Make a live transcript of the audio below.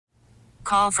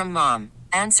Call from mom.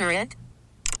 Answer it.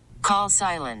 Call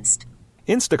silenced.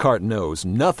 Instacart knows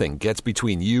nothing gets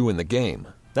between you and the game.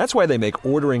 That's why they make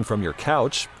ordering from your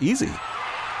couch easy.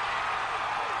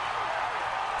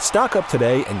 Stock up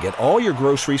today and get all your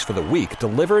groceries for the week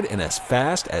delivered in as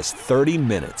fast as 30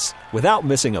 minutes without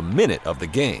missing a minute of the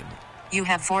game. You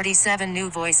have 47 new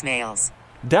voicemails.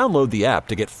 Download the app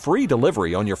to get free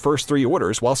delivery on your first 3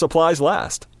 orders while supplies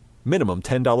last. Minimum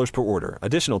 $10 per order.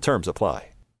 Additional terms apply.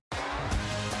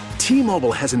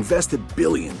 T-Mobile has invested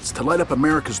billions to light up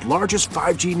America's largest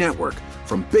 5G network,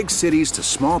 from big cities to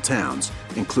small towns,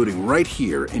 including right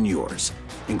here in yours.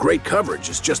 And great coverage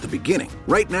is just the beginning.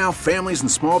 Right now, families and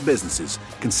small businesses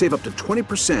can save up to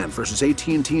 20% versus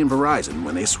AT&T and Verizon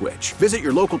when they switch. Visit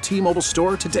your local T-Mobile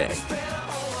store today.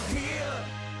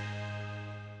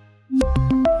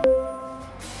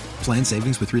 Plan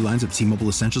savings with 3 lines of T-Mobile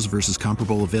Essentials versus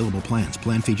comparable available plans.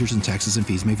 Plan features and taxes and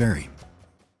fees may vary.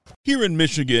 Here in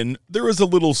Michigan, there is a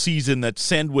little season that's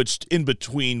sandwiched in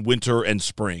between winter and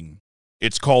spring.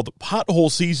 It's called pothole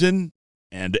season,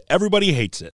 and everybody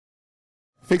hates it.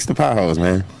 Fix the potholes,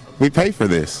 man. We pay for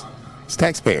this. It's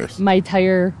taxpayers. My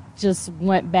tire just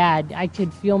went bad. I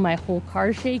could feel my whole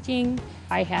car shaking.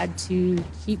 I had to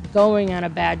keep going on a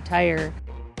bad tire.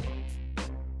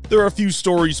 There are a few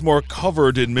stories more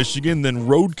covered in Michigan than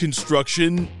road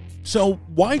construction, so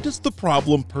why does the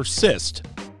problem persist?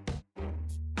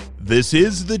 This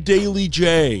is the Daily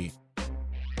J.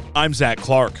 I'm Zach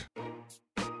Clark.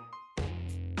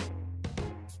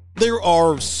 There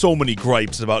are so many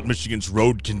gripes about Michigan's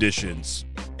road conditions,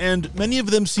 and many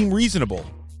of them seem reasonable.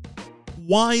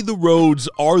 Why the roads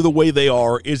are the way they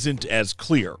are isn't as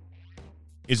clear.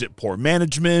 Is it poor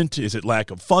management? Is it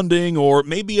lack of funding? Or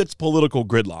maybe it's political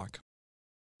gridlock?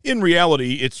 In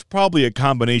reality, it's probably a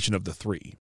combination of the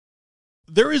three.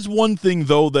 There is one thing,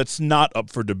 though, that's not up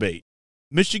for debate.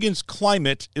 Michigan's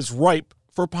climate is ripe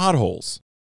for potholes.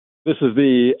 This is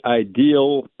the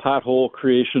ideal pothole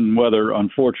creation weather,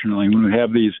 unfortunately, when we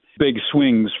have these big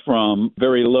swings from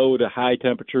very low to high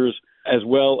temperatures, as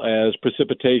well as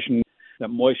precipitation. That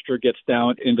moisture gets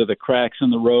down into the cracks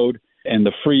in the road, and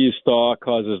the freeze thaw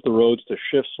causes the roads to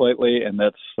shift slightly, and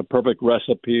that's a perfect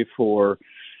recipe for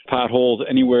potholes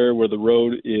anywhere where the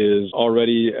road is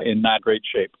already in not great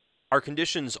shape. Are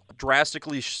conditions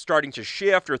drastically starting to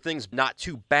shift? Or things not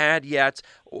too bad yet?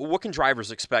 What can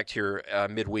drivers expect here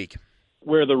midweek?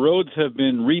 Where the roads have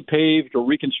been repaved or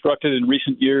reconstructed in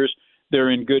recent years, they're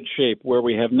in good shape. Where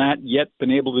we have not yet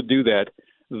been able to do that,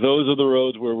 those are the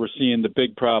roads where we're seeing the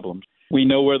big problems. We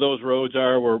know where those roads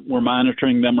are. We're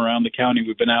monitoring them around the county.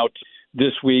 We've been out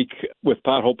this week with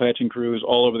pothole patching crews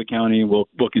all over the county. We'll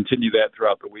continue that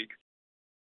throughout the week.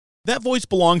 That voice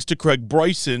belongs to Craig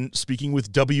Bryson, speaking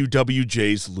with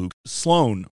WWJ's Luke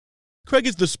Sloan. Craig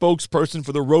is the spokesperson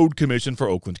for the Road Commission for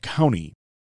Oakland County.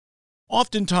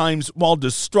 Oftentimes, while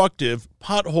destructive,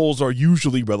 potholes are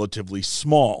usually relatively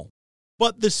small.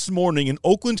 But this morning in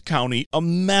Oakland County, a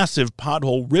massive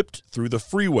pothole ripped through the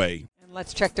freeway.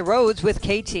 Let's check the roads with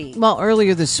KT. Well,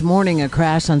 earlier this morning, a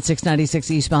crash on 696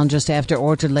 eastbound just after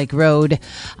Orchard Lake Road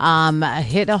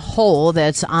hit a hole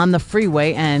that's on the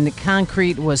freeway, and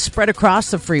concrete was spread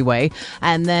across the freeway,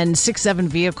 and then 6-7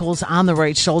 vehicles on the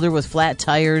right shoulder with flat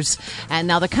tires. And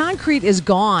now the concrete is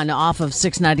gone off of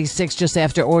 696 just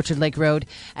after Orchard Lake Road,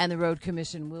 and the Road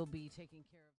Commission will be taking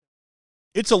care of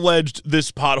it. It's alleged this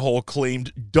pothole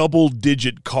claimed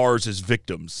double-digit cars as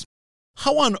victims.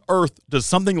 How on earth does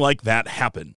something like that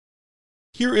happen?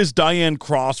 Here is Diane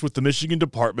Cross with the Michigan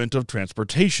Department of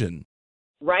Transportation.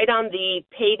 Right on the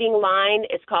paving line,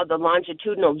 it's called the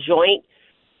longitudinal joint.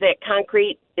 That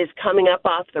concrete is coming up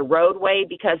off the roadway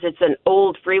because it's an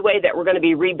old freeway that we're going to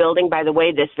be rebuilding, by the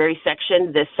way, this very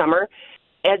section this summer.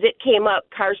 As it came up,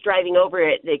 cars driving over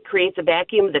it, it creates a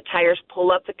vacuum. The tires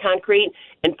pull up the concrete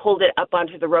and pulled it up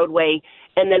onto the roadway.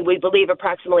 And then we believe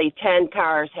approximately 10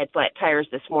 cars had flat tires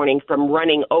this morning from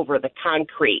running over the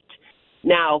concrete.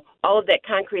 Now, all of that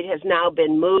concrete has now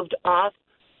been moved off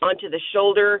onto the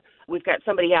shoulder. We've got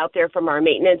somebody out there from our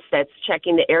maintenance that's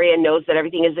checking the area, knows that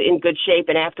everything is in good shape.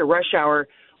 And after rush hour,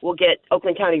 we'll get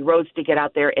Oakland County Roads to get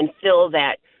out there and fill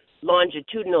that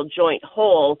longitudinal joint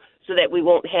hole so that we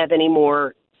won't have any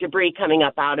more debris coming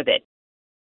up out of it.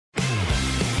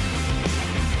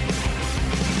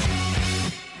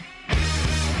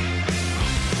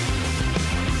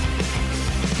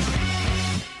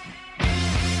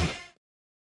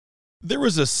 There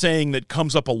is a saying that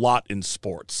comes up a lot in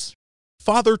sports.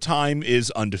 Father Time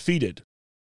is undefeated.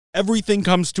 Everything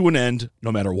comes to an end,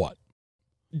 no matter what.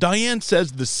 Diane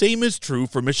says the same is true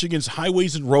for Michigan's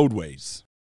highways and roadways.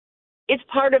 It's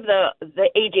part of the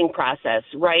aging process,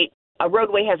 right? a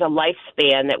roadway has a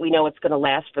lifespan that we know it's going to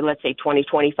last for, let's say, 20,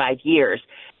 25 years.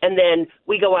 And then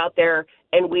we go out there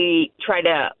and we try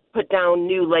to put down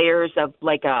new layers of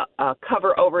like a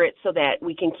cover over it so that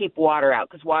we can keep water out,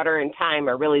 because water and time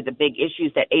are really the big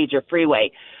issues that age a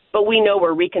freeway. But we know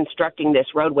we're reconstructing this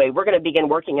roadway. We're going to begin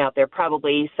working out there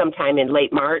probably sometime in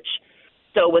late March.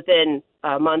 So within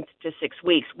a month to 6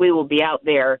 weeks, we will be out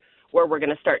there where we're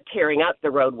going to start tearing up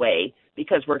the roadway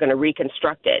because we're going to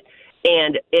reconstruct it.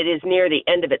 And it is near the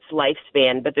end of its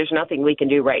lifespan, but there's nothing we can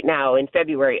do right now in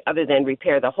February other than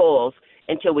repair the holes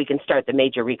until we can start the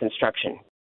major reconstruction.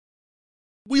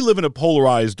 We live in a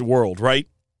polarized world, right?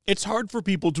 It's hard for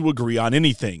people to agree on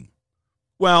anything.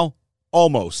 Well,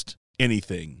 almost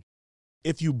anything.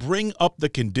 If you bring up the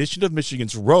condition of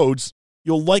Michigan's roads,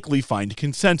 you'll likely find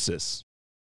consensus.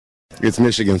 It's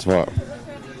Michigan's fault.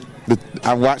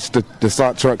 I watched the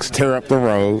salt trucks tear up the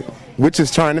road, which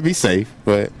is trying to be safe,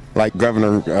 but like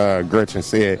Governor Gretchen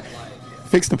said,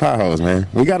 fix the potholes, man.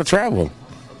 We got to travel.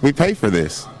 We pay for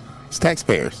this. It's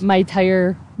taxpayers. My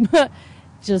tire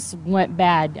just went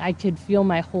bad. I could feel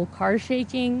my whole car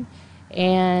shaking,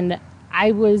 and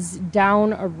I was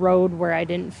down a road where I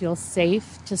didn't feel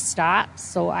safe to stop,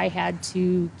 so I had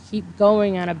to keep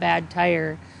going on a bad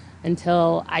tire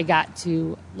until I got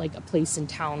to like a place in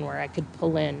town where I could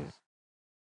pull in.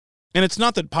 And it's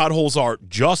not that potholes are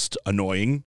just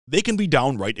annoying. They can be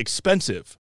downright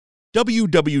expensive.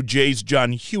 WWJ's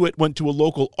John Hewitt went to a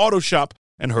local auto shop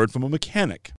and heard from a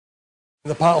mechanic.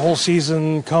 The pothole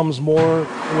season comes more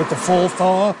with the full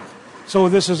thaw. So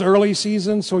this is early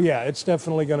season, so yeah, it's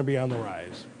definitely going to be on the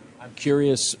rise. I'm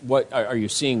curious, what are you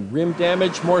seeing rim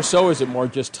damage more so? Is it more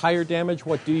just tire damage?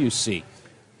 What do you see?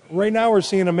 Right now we're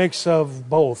seeing a mix of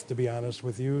both, to be honest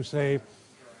with you. Say,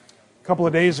 a couple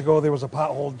of days ago there was a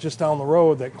pothole just down the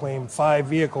road that claimed 5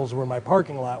 vehicles were in my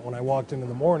parking lot when I walked in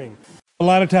the morning. A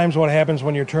lot of times what happens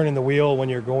when you're turning the wheel, when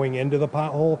you're going into the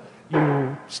pothole,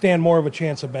 you stand more of a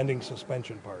chance of bending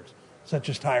suspension parts, such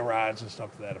as tie rods and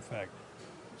stuff to that effect.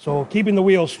 So keeping the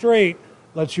wheel straight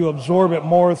lets you absorb it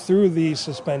more through the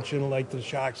suspension, like the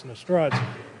shocks and the struts,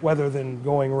 rather than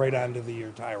going right onto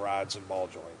your tie rods and ball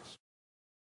joints.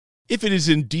 If it is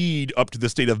indeed up to the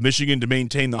state of Michigan to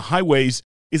maintain the highways,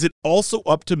 is it also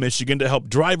up to Michigan to help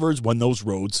drivers when those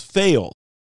roads fail?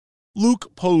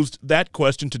 Luke posed that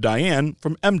question to Diane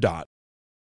from MDOT.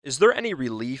 Is there any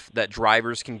relief that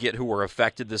drivers can get who were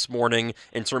affected this morning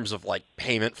in terms of like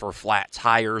payment for flat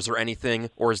tires or anything,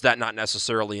 or is that not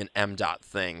necessarily an MDOT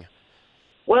thing?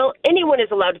 Well, anyone is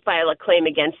allowed to file a claim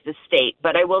against the state,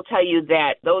 but I will tell you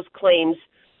that those claims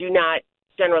do not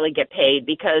generally get paid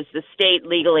because the state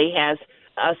legally has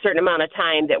a certain amount of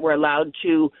time that we're allowed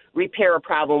to repair a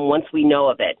problem once we know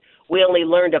of it. We only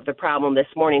learned of the problem this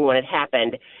morning when it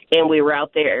happened, and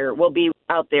we'll be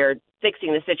out there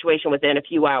fixing the situation within a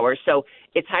few hours. So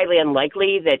it's highly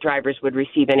unlikely that drivers would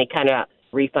receive any kind of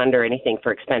refund or anything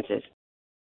for expenses.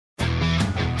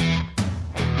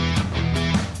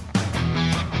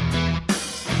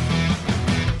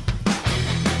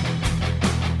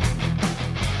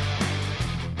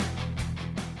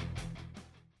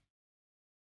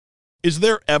 Is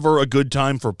there ever a good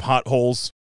time for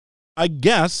potholes? I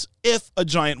guess if a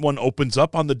giant one opens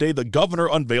up on the day the governor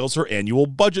unveils her annual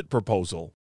budget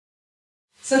proposal.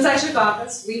 Since I took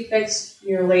office, we have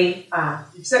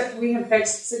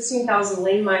fixed 16,000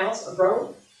 lane miles of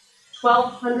road,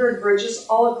 1,200 bridges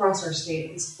all across our state,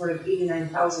 and supported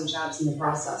 89,000 jobs in the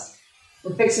process.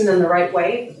 We're fixing them the right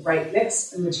way, with the right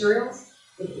mix of materials,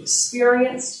 with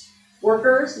experienced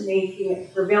workers making a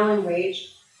prevailing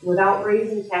wage without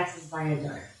raising taxes by a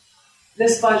dime.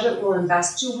 This budget will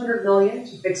invest $200 million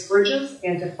to fix bridges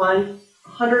and to fund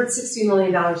 $160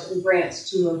 million in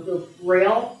grants to improve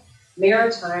rail,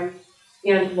 maritime,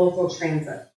 and local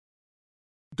transit.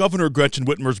 Governor Gretchen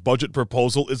Whitmer's budget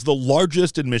proposal is the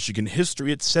largest in Michigan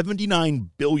history at $79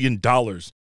 billion,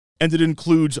 and it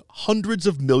includes hundreds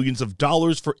of millions of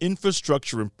dollars for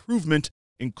infrastructure improvement,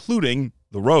 including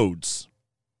the roads.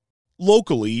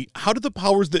 Locally, how do the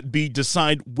powers that be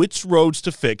decide which roads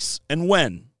to fix and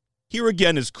when? Here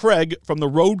again is Craig from the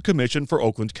Road Commission for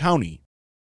Oakland County.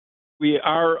 We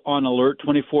are on alert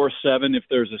 24/7 if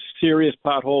there's a serious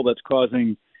pothole that's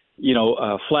causing,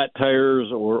 flat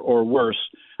tires or worse.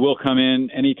 We'll come in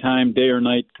anytime, day or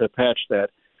night, to patch that.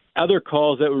 Other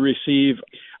calls that we receive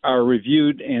are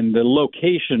reviewed, and the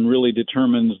location really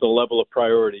determines the level of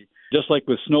priority. Just like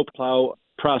with snowplow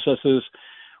processes,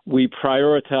 we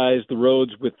prioritize the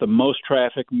roads with the most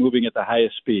traffic moving at the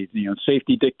highest speed.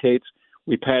 Safety dictates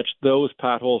we patch those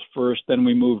potholes first, then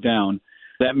we move down.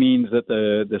 That means that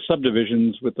the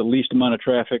subdivisions with the least amount of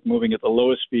traffic moving at the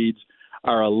lowest speeds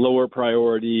are a lower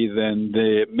priority than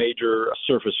the major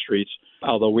surface streets.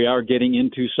 Although we are getting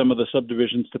into some of the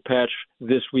subdivisions to patch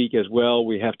this week as well,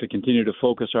 we have to continue to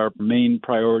focus our main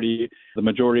priority, the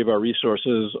majority of our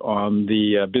resources, on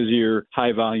the busier,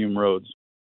 high-volume roads.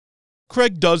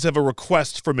 Craig does have a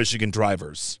request for Michigan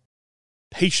drivers.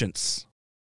 Patience.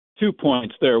 2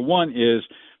 points there. One is,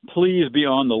 please be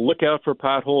on the lookout for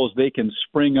potholes. They can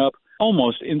spring up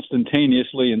almost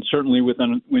instantaneously and certainly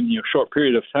within a short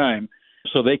period of time.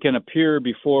 So they can appear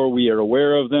before we are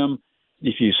aware of them.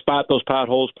 If you spot those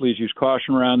potholes, please use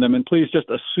caution around them. And please just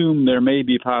assume there may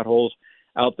be potholes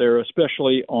out there,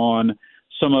 especially on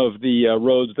some of the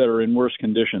roads that are in worse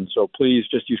condition. So please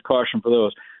just use caution for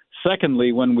those.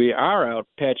 Secondly, when we are out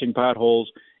patching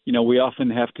potholes, we often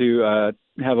have to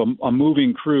have a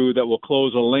moving crew that will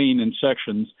close a lane in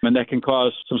sections, and that can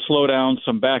cause some slowdowns,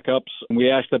 some backups. And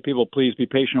we ask that people please be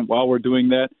patient while we're doing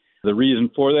that. The reason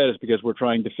for that is because we're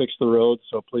trying to fix the road,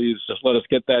 so please just let us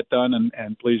get that done,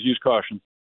 and please use caution.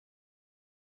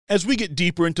 As we get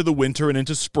deeper into the winter and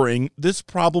into spring, this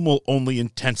problem will only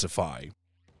intensify.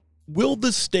 Will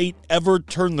the state ever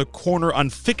turn the corner on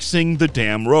fixing the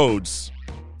damn roads?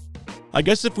 I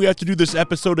guess if we have to do this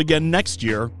episode again next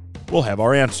year, we'll have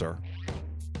our answer.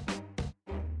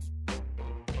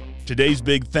 Today's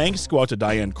big thanks go out to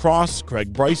Diane Cross,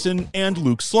 Craig Bryson, and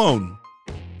Luke Sloan.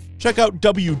 Check out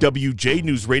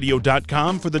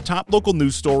WWJNewsRadio.com for the top local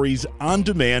news stories on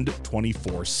demand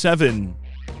 24/7.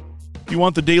 If you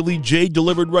want the Daily J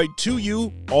delivered right to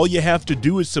you, all you have to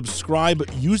do is subscribe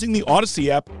using the Odyssey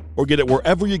app or get it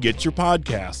wherever you get your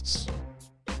podcasts.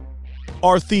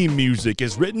 Our theme music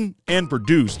is written and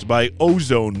produced by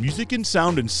Ozone Music and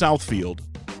Sound in Southfield.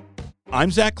 I'm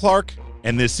Zach Clark,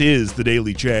 and this is the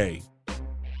Daily J.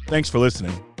 Thanks for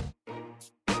listening.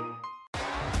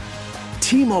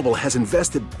 T-Mobile has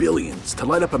invested billions to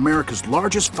light up America's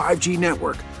largest 5G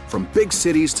network, from big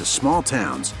cities to small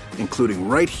towns, including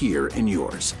right here in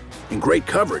yours. And great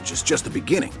coverage is just the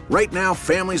beginning. Right now,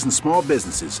 families and small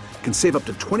businesses can save up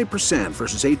to 20%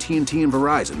 versus AT&T and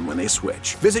Verizon when they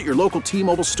switch. Visit your local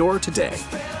T-Mobile store today.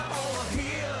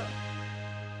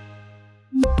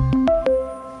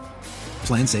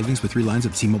 Plan savings with 3 lines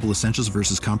of T-Mobile Essentials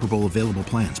versus comparable available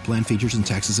plans. Plan features and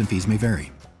taxes and fees may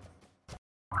vary.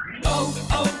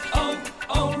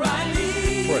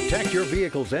 Protect your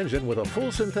vehicle's engine with a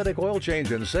full synthetic oil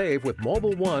change and save with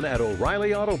Mobil 1 at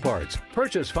O'Reilly Auto Parts.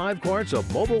 Purchase 5 quarts of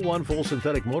Mobil 1 full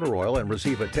synthetic motor oil and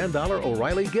receive a $10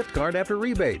 O'Reilly gift card after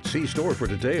rebate. See store for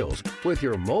details. With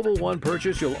your Mobil 1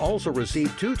 purchase, you'll also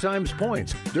receive 2 times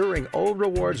points during O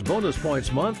Rewards Bonus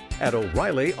Points Month at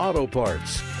O'Reilly Auto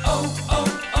Parts.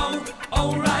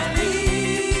 O'Reilly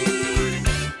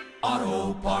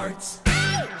Auto Parts.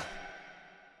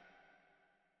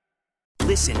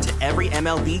 Listen to every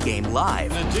MLB game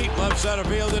live. In the deep left center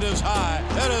field, it is high,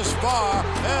 it is far,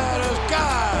 it is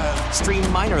gone. Stream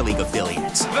minor league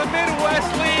affiliates. The Midwest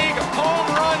League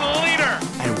home run leader.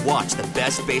 And watch the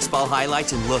best baseball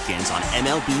highlights and look-ins on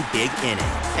MLB Big Inning.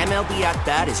 MLB At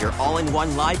Bat is your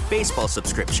all-in-one live baseball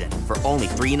subscription for only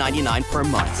 $3.99 per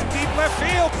month. Deep left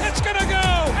field, it's gonna go.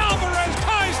 Alvarez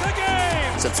ties the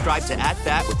game. Subscribe to At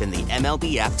Bat within the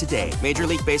MLB app today. Major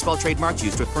League Baseball trademarks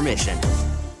used with permission.